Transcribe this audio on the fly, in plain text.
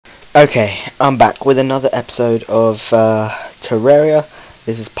Okay, I'm back with another episode of Terraria.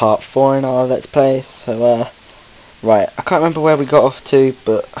 This is part 4 in our Let's Play. So, right, I can't remember where we got off to,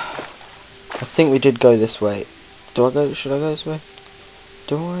 but I think we did go this way. Should I go this way?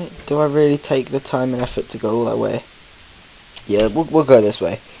 Do I really take the time and effort to go all that way? Yeah, we'll go this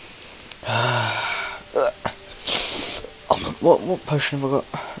way. What potion have I got?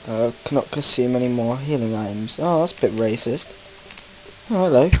 Cannot consume any more healing items. Oh, that's a bit racist. Oh,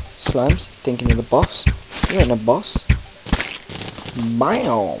 hello, Slimes. Thinking you're the boss. You ain't a boss.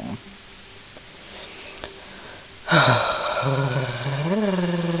 Bam!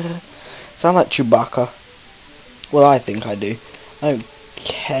 Sound like Chewbacca. Well, I think I do. I don't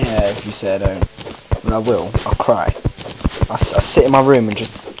care if you say I don't. Well, I will. I'll cry. I'll sit in my room and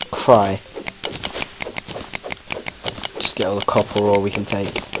just cry. Just get all the copper ore we can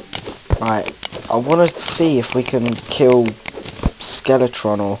take. Right, I want to see if we can kill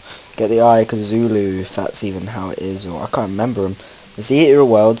Skeletron or get the Eye Zulu, if that's even how it is, or I can't remember them. There's the Eater of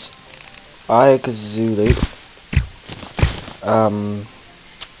Worlds, Eye Zulu,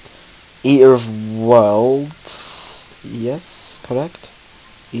 Eater of Worlds, yes, correct?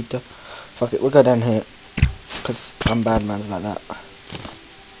 Eater. Fuck it, we'll go down here, because I'm bad man's like that.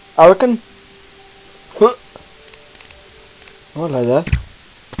 I reckon. Oh, hello there.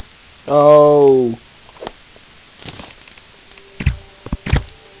 Oh.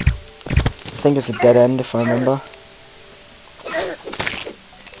 I think it's a dead end, if I remember.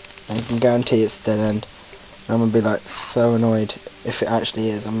 I can guarantee it's a dead end. And I'm gonna be like so annoyed if it actually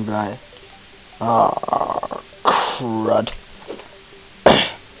is. I'm gonna be like, ah, crud.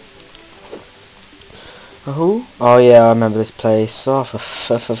 Oh yeah, I remember this place. Oh,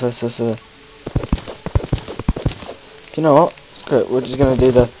 do you know what? Screw it. We're just gonna do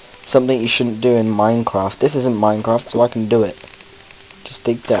the something you shouldn't do in Minecraft. This isn't Minecraft, so I can do it. Just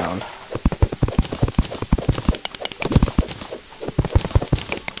dig down.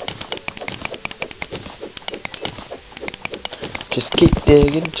 Just keep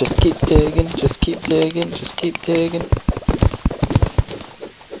digging, just keep digging, just keep digging, just keep digging.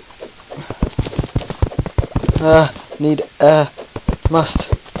 Need air. Must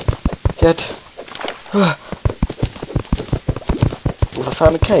get. Well, I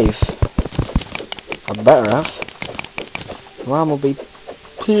found a cave. I better have. Mom will be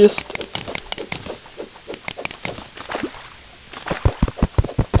pissed.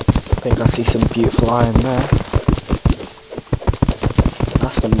 I think I see some beautiful iron there.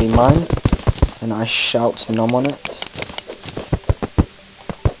 That's going to be mine, and I shout nom on it.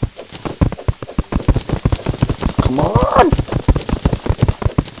 Come on!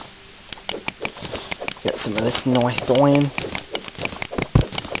 Get some of this nice iron.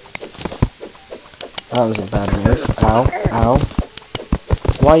 That was a bad move. Ow, ow.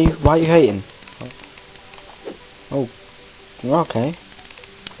 Why are you hating? Oh, okay.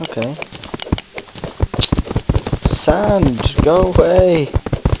 Okay. Sand, go away!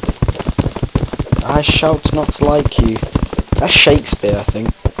 I shout not like you. That's Shakespeare, I think.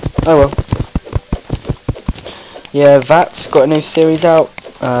 Oh well. Yeah, Vat's got a new series out.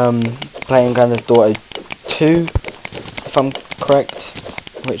 Playing Grand Theft Auto 2, if I'm correct.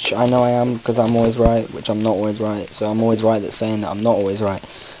 Which I know I am, because I'm always right, which I'm not always right. So I'm always right that's saying that I'm not always right.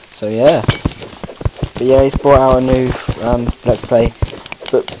 So yeah. But yeah, he's brought out a new Let's Play.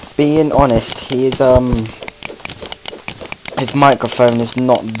 But being honest, he is his microphone is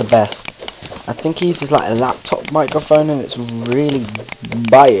not the best. I think he uses like a laptop microphone and it's really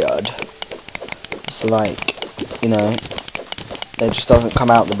bad. It's like, you know, it just doesn't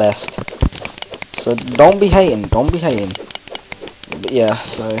come out the best. So don't be hating, don't be hating. But yeah,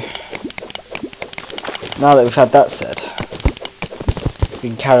 so now that we've had that said, we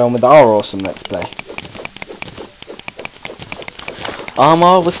can carry on with our awesome Let's Play.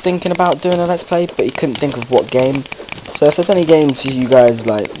 Armor was thinking about doing a Let's Play, but he couldn't think of what game. So if there's any games you guys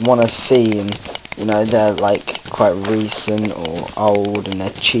like want to see, and you know they're like quite recent or old and they're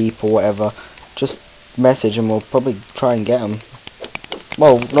cheap or whatever, just message and we'll probably try and get them.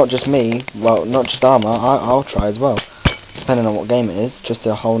 Well, not just me, well, not just Armor, I'll try as well, depending on what game it is. Just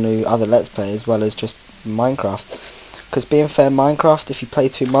a whole new other Let's Play as well as just Minecraft. Because being fair, Minecraft, if you play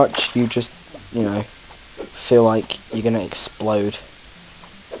too much, you just, you know, feel like you're gonna explode.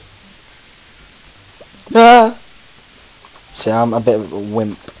 Ah! See, I'm a bit of a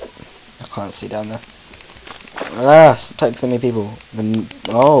wimp. I can't see down there. Ah, stop texting me, people.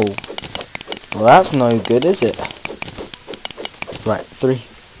 Oh. Well, that's no good, is it? Right, 3,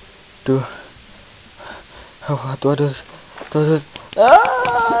 2. How do I do it?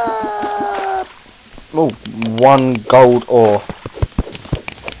 Ah! Oh, 1 gold ore.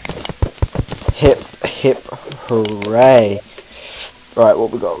 Hip, hip, hooray. Right,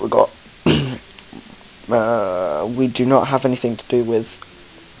 what we got? We got... we do not have anything to do with...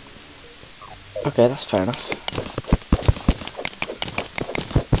 Okay, that's fair enough.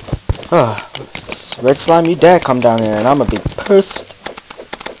 Red slime, you dare come down here and I'm gonna be pissed.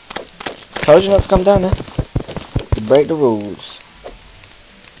 Told you not to come down here. You break the rules.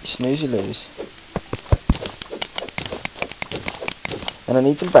 You snooze, you lose. And I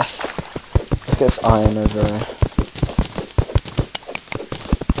need some breath. Let's get this iron over here.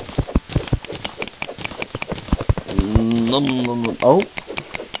 Oh.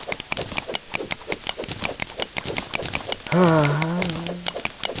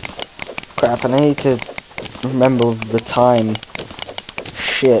 Crap, I need to remember the time.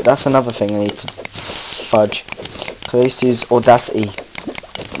 Shit, that's another thing I need to fudge. Because I used to use Audacity,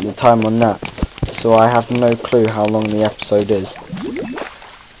 the time on that. So I have no clue how long the episode is.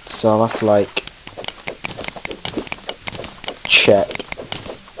 So I'll have to, like, check.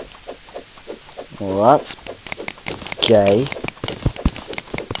 Well, that's gay.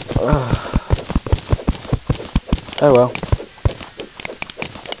 Ugh. Oh well.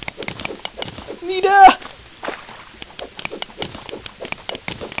 Nita!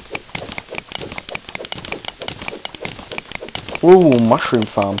 Ooh, mushroom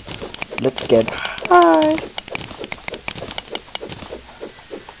farm. Let's get high.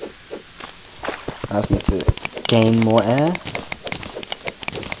 Allows me to gain more air.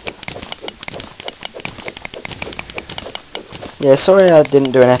 Yeah, sorry I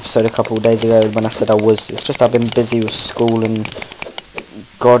didn't do an episode a couple of days ago when I said I was. It's just I've been busy with school and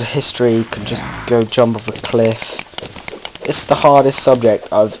God, history could just go jump off a cliff. It's the hardest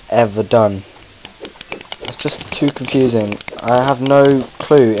subject I've ever done. It's just too confusing. I have no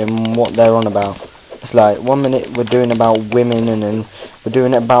clue in what they're on about. It's like, 1 minute we're doing about women and then we're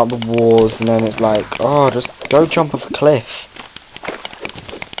doing it about the wars and then it's like, oh, just go jump off a cliff.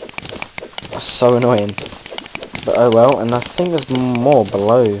 That's so annoying. But oh well, and I think there's more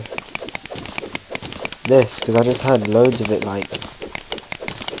below this, because I just heard loads of it, like,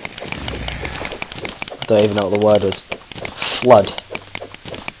 I don't even know what the word was. Flood.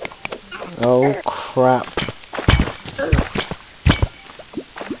 Oh crap.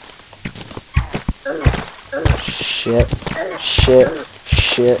 Shit. Shit.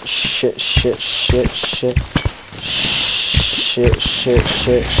 Shit. Shit. Shit. Shit. Shit. Shit. Shit.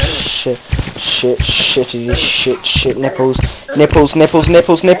 Shit. Shit. Shit, shitty, shit, nipples, nipples, nipples,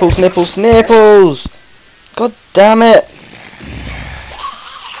 nipples, nipples, nipples, nipples! God damn it!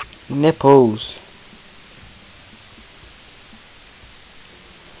 Nipples.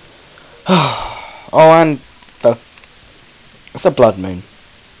 Oh, and it's a blood moon.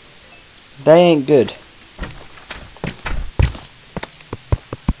 They ain't good.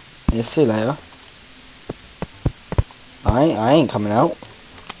 Yeah, see you later. I ain't coming out.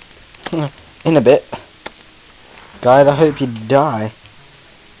 In a bit. Guide, I hope you die.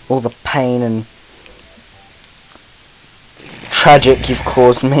 All the pain and tragic you've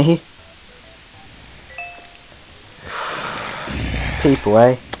caused me. People,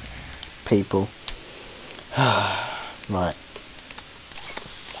 eh? People. Right.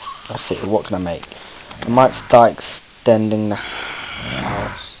 Let's see, what can I make? I might start extending the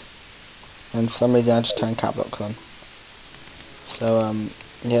house. And for some reason I just turned cap blocks on. So,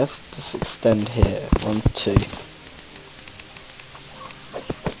 yes, just extend here. 1, 2. 1,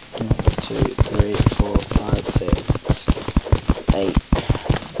 2, 3, 4, 5, 6, 8.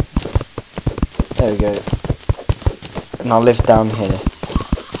 There we go. And I'll live down here.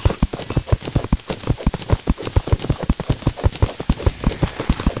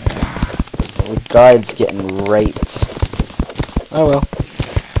 The guide's getting raped. Oh well.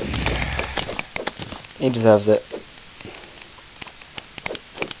 He deserves it.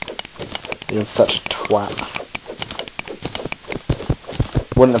 Being such a twat.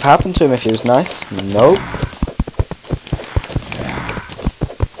 Wouldn't have happened to him if he was nice. Nope.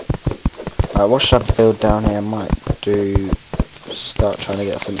 Alright, what should I build down here? I might start trying to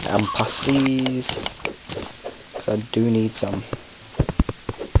get some ampasses. Because I do need some.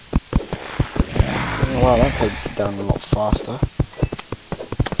 Wow, that takes it down a lot faster.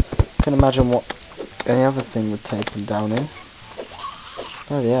 I can imagine what any other thing would take them down in.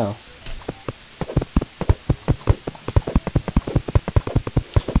 Oh yeah.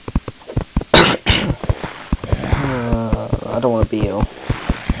 I don't want to be ill.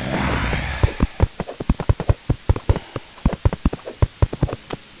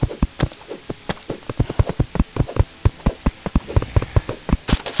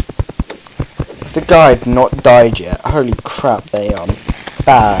 Has the guide not died yet? Holy crap, they are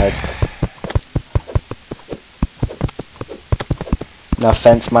bad. No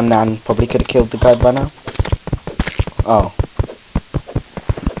offense, my nan probably could have killed the guy by now. Oh.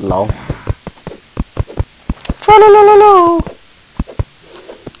 Lol. Tra-la-la-la-la!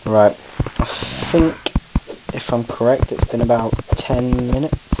 Right. I think, if I'm correct, it's been about 10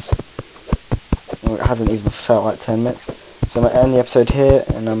 minutes. Well, it hasn't even felt like 10 minutes. So I'm going to end the episode here,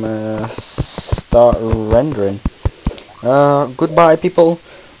 and I'm going to start rendering. Goodbye, people.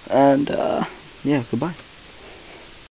 And, yeah, goodbye.